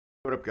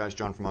What up guys,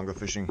 John from Mongo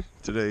Fishing.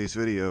 Today's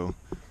video,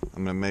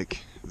 I'm going to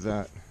make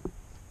that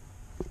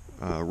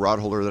rod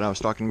holder that I was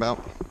talking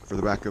about for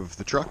the back of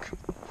the truck.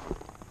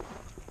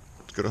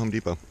 Let's go to Home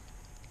Depot.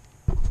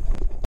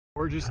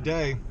 Gorgeous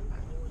day,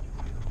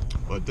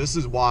 but this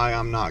is why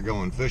I'm not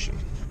going fishing.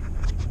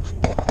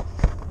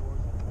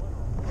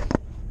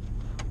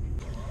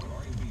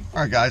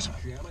 Alright guys,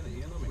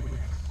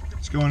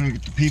 let's go in and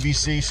get the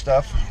PVC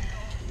stuff.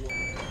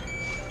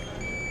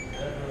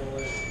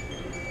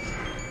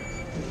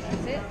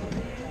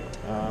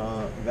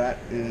 That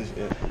is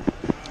it.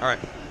 Alright,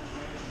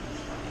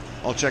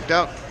 all checked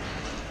out.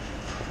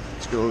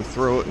 Let's go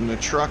throw it in the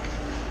truck,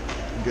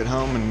 get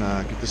home,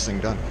 and get this thing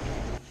done.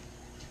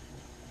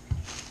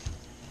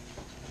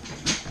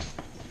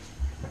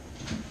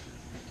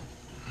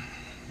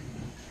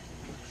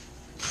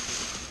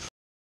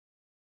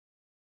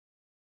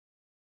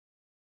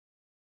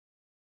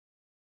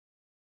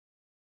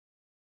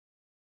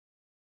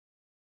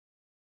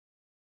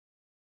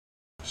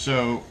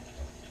 So,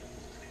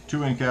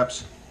 2 end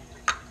caps,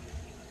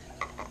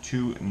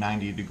 2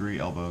 90-degree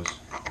elbows,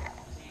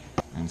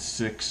 and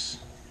 6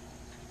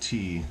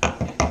 T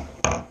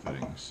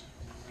fittings.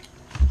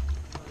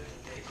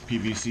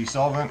 PVC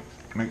solvent,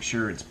 make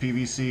sure it's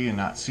PVC and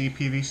not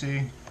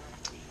CPVC.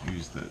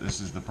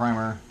 This is the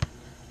primer,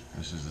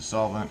 this is the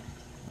solvent.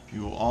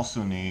 You will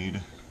also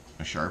need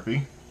a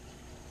Sharpie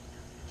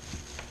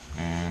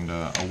and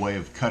a way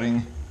of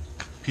cutting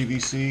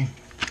PVC.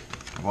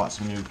 I bought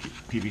some new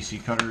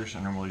PVC cutters.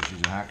 I normally just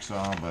use a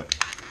hacksaw, but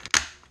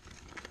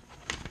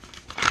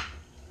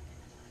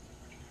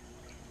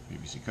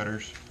PVC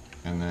cutters.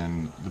 And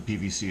then the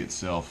PVC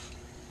itself,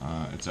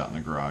 it's out in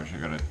the garage. I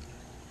got a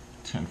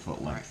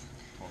 10-foot length.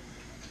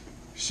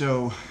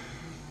 So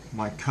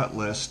my cut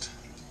list,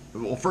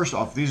 well, first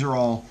off, these are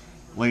all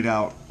laid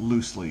out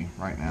loosely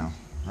right now,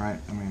 right?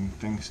 I mean,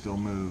 things still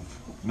move.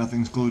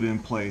 Nothing's glued in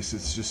place.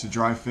 It's just a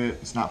dry fit.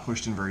 It's not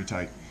pushed in very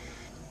tight.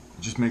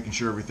 Just making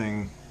sure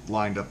everything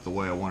lined up the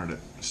way I wanted it.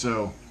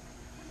 So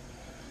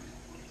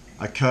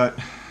I cut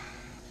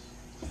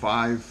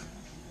 5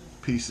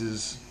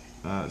 pieces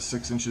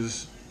 6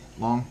 inches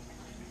long.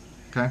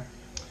 Okay,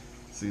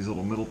 it's these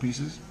little middle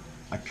pieces.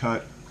 I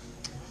cut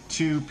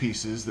 2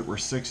 pieces that were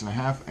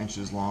 6.5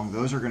 inches long.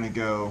 Those are going to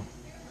go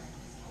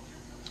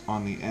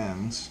on the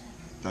ends.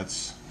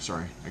 That's,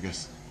 sorry, I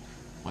guess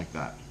like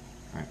that,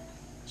 right?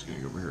 It's going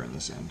to go over here on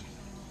this end,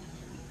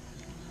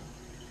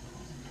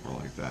 or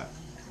like that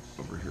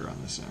over here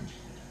on this end.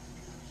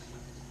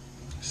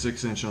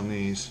 6 inch on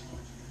these,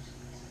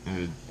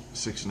 and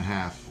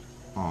 6.5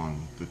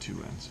 on the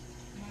 2 ends.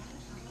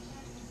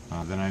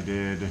 Then I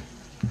did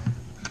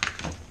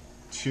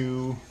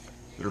 2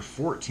 that are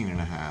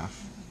 14.5.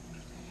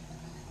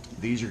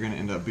 These are going to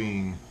end up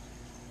being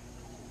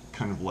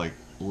kind of like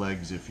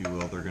legs, if you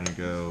will. They're going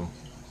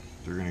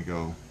to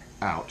go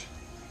out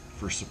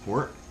for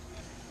support.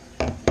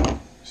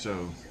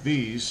 So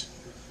these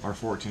are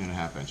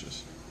 14.5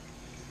 inches.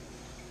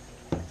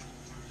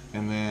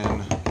 And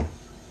then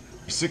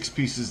 6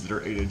 pieces that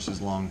are 8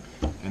 inches long,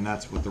 and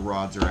that's what the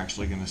rods are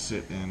actually going to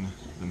sit in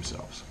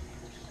themselves.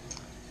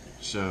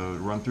 So to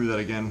run through that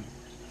again,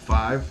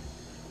 5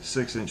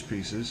 6-inch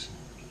pieces,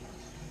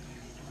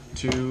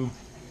 2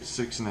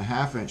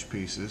 6.5-inch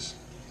pieces,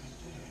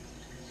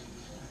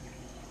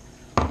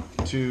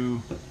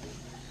 2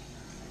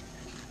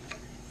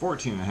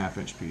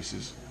 14.5-inch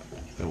pieces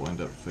that will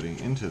end up fitting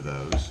into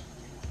those,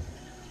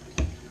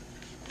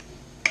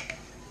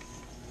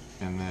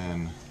 and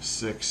then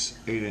 6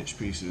 8-inch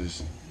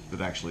pieces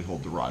that actually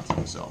hold the rods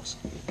themselves.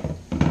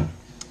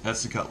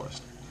 That's the cut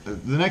list.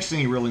 The next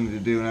thing you really need to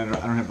do, and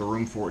I don't have the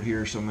room for it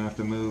here, so I'm going to have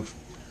to move,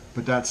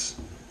 but that's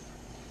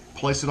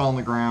place it all on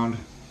the ground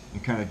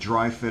and kind of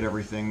dry fit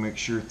everything, make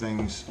sure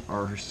things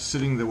are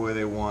sitting the way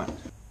they want.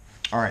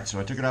 Alright, so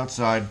I took it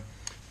outside.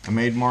 I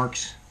made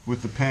marks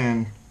with the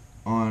pen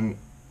on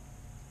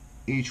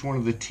each one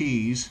of the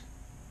T's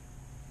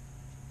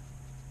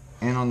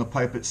and on the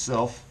pipe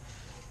itself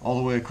all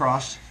the way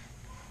across,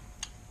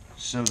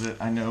 so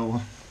that I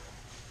know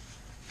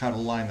how to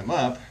line them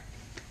up.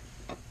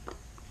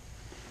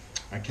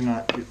 I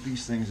cannot get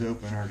these things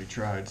open. I already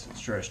tried, so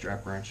let's try a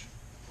strap wrench.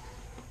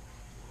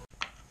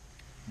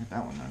 Get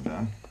that one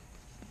undone.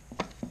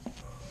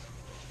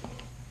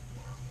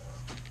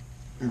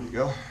 There we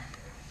go.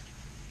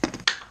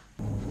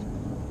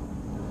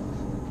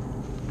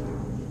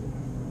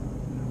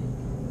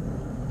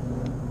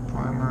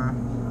 Primer.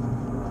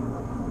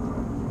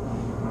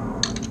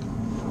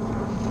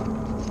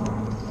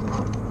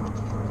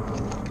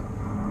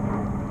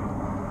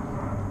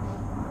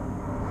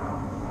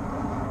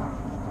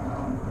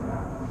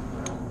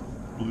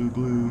 Blue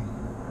glue.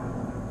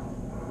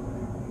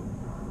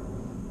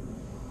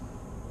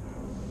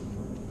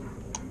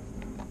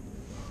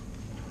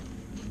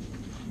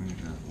 We need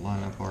to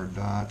line up our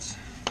dots.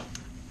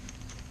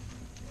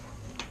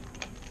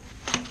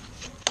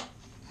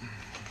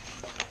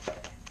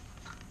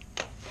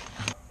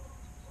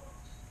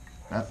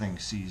 That thing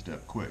seized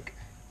up quick.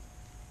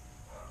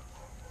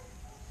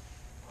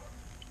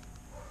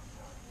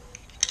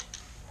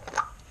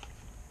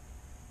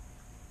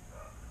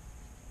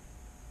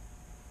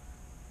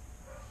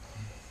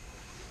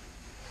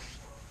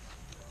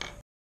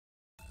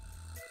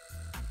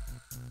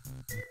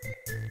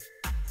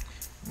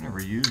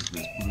 never used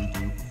this blue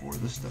glue before.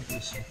 This stuff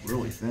is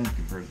really thin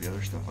compared to the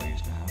other stuff I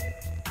used to have.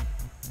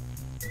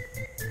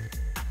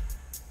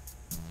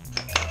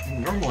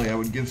 And normally I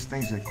would give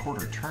things a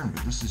quarter turn,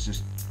 but this is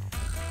just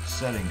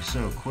setting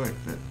so quick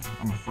that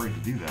I'm afraid to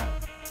do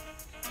that.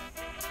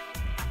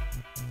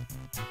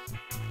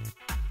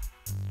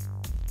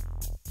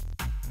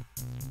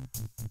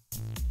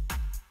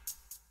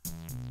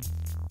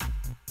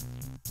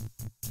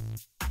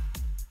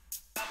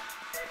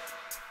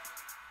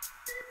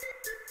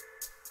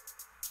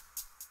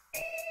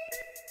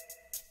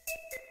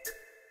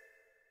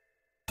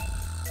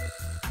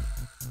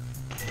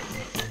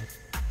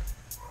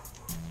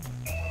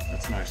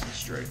 That's nice and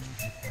straight.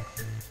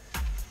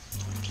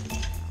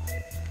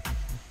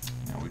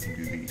 Now we can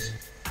do these.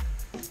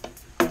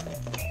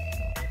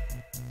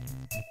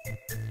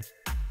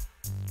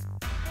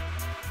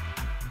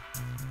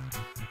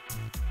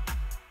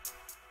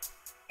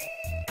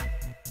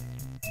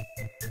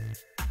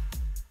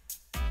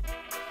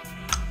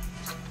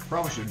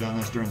 Probably should have done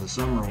this during the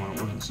summer when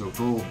it wasn't so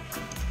cold.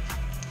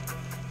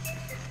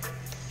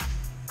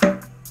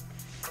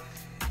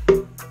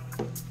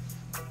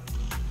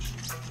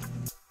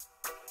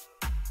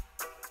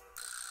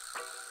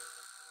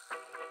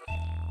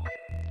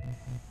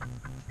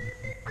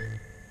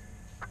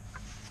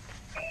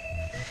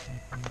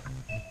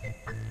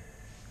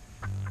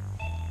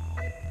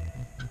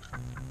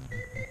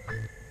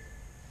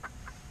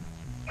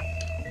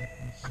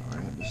 Sorry,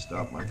 I had to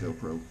stop my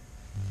GoPro.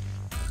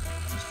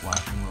 It's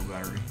flashing low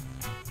battery.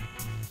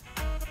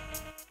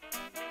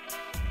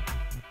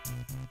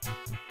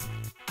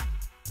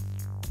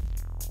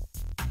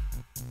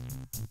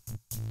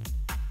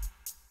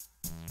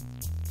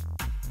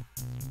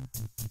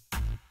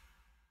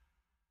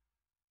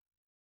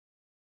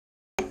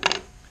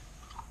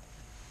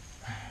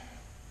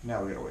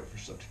 Now we gotta wait for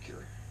stuff to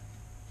cure.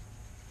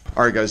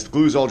 All right, guys, the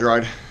glue's all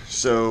dried.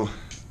 So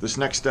this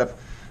next step,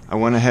 I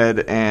went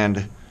ahead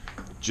and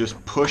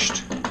just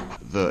pushed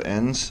the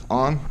ends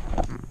on.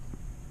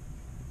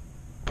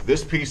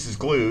 This piece is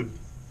glued,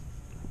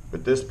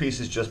 but this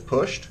piece is just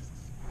pushed.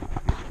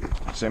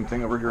 Same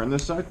thing over here on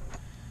this side.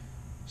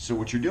 So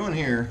what you're doing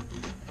here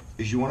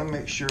is you want to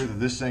make sure that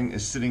this thing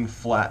is sitting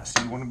flat.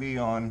 So you want to be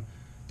on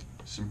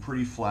some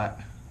pretty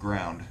flat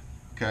ground,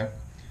 okay?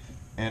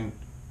 And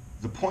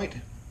the point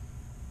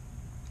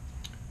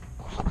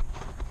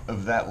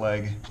of that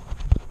leg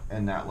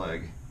and that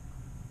leg,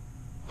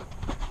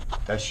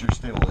 that's your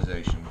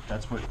stabilization.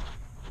 That's what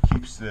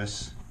keeps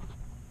this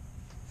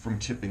from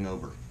tipping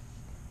over.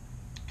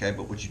 Okay,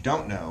 but what you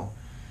don't know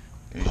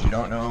is you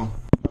don't know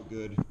how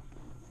good,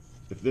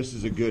 if this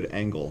is a good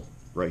angle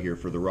right here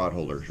for the rod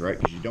holders, right?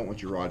 Because you don't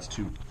want your rods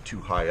too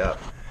high up.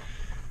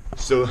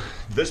 So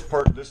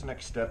this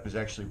next step is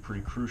actually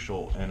pretty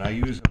crucial, and I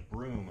use a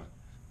broom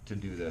to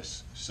do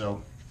this.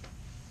 So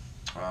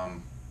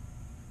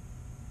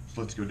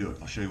let's go do it.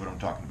 I'll show you what I'm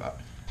talking about.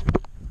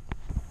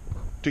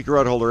 Take your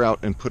rod holder out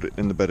and put it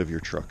in the bed of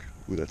your truck.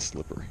 Ooh, that's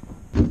slippery.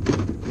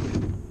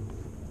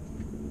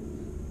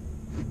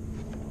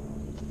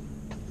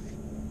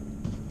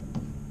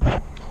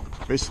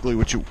 Basically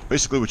what you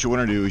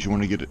want to do is you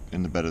want to get it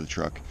in the bed of the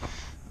truck.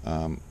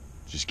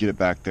 Just get it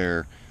back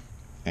there,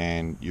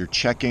 and you're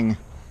checking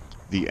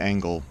the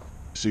angle.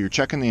 So you're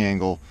checking the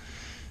angle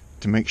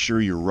to make sure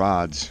your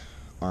rods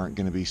aren't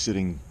going to be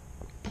sitting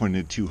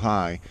pointed too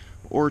high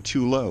or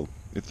too low.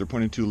 If they're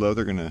pointed too low,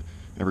 they're going to,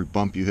 every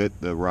bump you hit,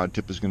 the rod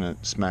tip is going to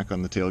smack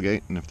on the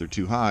tailgate. And if they're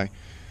too high,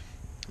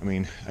 I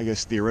mean, I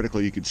guess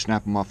theoretically you could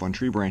snap them off on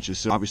tree branches,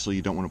 so obviously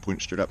you don't want to point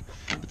it straight up.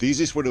 But the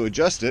easiest way to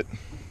adjust it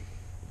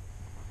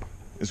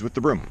is with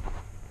the broom.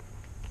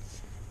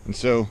 And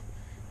so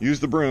use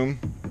the broom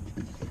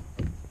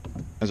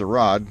as a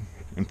rod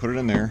and put it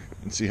in there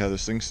and see how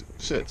this thing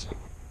sits.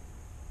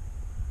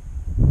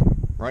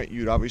 Right?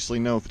 You'd obviously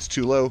know if it's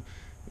too low,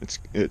 it's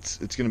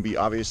going to be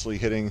obviously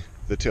hitting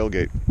the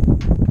tailgate.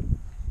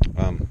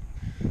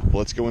 But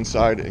let's go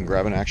inside and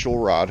grab an actual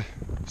rod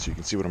so you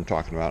can see what I'm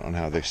talking about on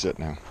how they sit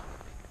now.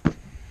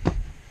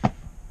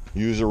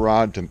 Use a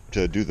rod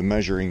to do the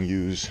measuring,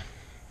 use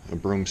a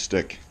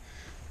broomstick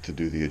to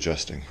do the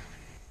adjusting.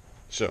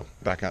 So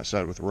back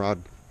outside with the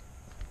rod.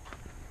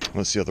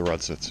 Let's see how the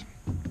rod sits.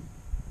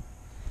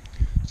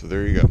 So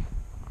there you go.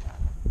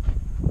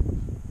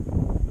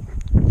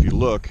 If you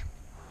look,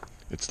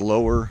 it's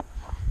lower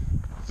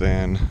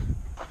than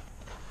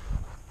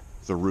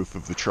the roof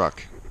of the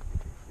truck.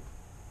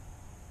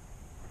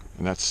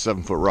 And that's a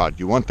 7-foot rod.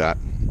 You want that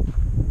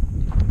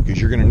because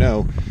you're going to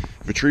know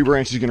if a tree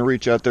branch is going to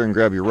reach out there and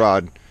grab your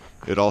rod,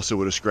 it also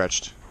would have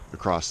scratched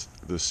across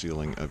the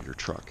ceiling of your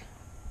truck.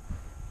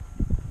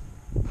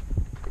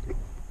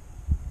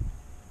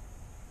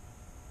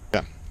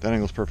 Yeah, that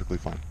angle's perfectly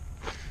fine.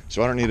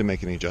 So I don't need to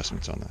make any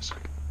adjustments on this.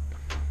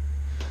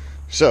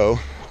 So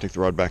take the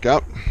rod back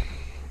out,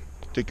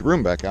 take the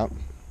broom back out,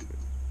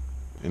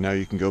 and now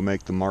you can go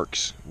make the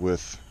marks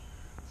with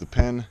the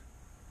pen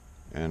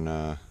and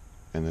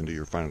then do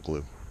your final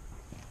glue.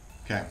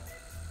 Okay.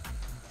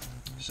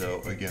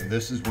 So again,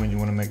 this is when you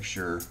want to make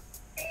sure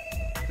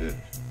that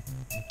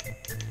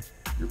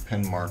your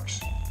pin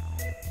marks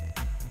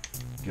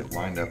get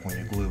lined up when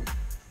you glue.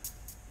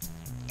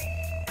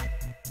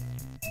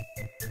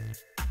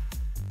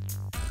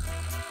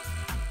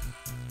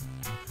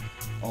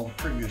 All the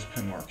previous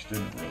pin marks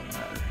didn't really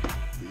matter.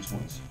 These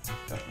ones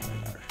definitely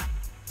matter.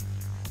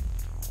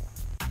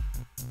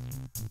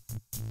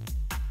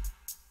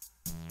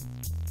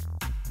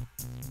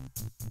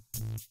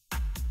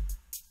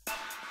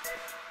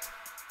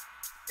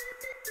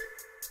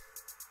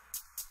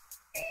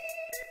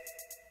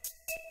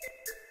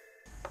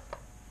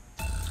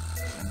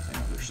 Same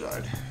thing other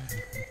side.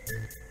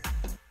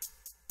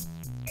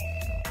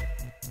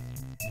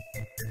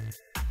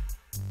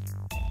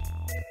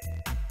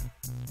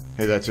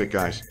 Hey, that's it,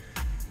 guys.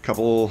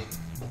 Couple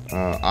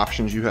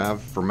options you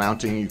have for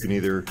mounting. You can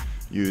either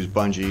use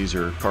bungees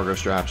or cargo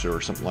straps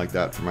or something like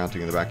that for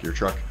mounting in the back of your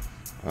truck.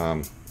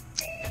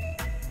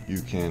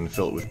 You can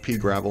fill it with pea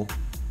gravel.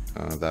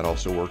 That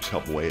also works,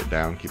 help weigh it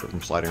down, keep it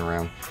from sliding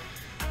around.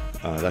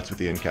 That's what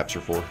the end caps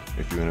are for,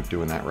 if you end up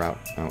doing that route.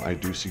 I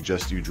do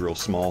suggest you drill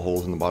small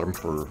holes in the bottom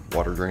for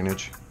water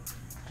drainage.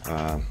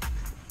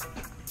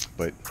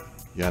 But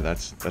yeah,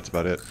 that's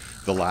about it.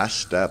 The last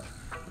step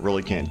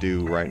really can't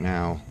do right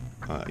now,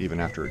 even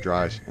after it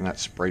dries, and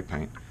that's spray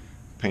paint.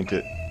 Paint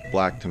it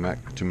black to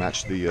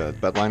match the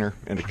bed liner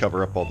and to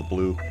cover up all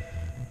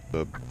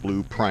the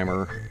blue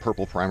primer,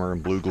 purple primer,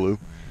 and blue glue.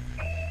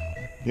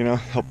 You know,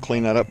 help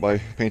clean that up by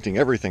painting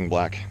everything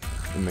black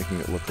and making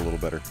it look a little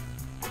better.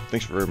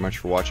 Thanks very much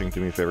for watching.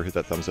 Do me a favor, hit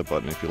that thumbs up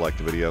button if you liked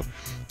the video.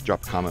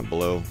 Drop a comment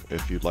below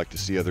if you'd like to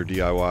see other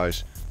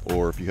DIYs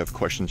or if you have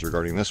questions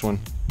regarding this one.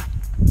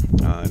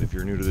 And if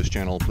you're new to this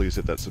channel, please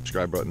hit that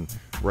subscribe button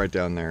right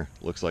down there.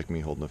 Looks like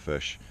me holding a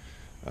fish.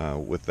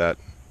 With that,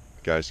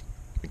 guys,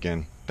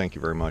 again, thank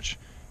you very much.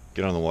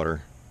 Get on the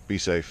water, be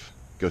safe,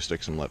 go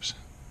stick some lips.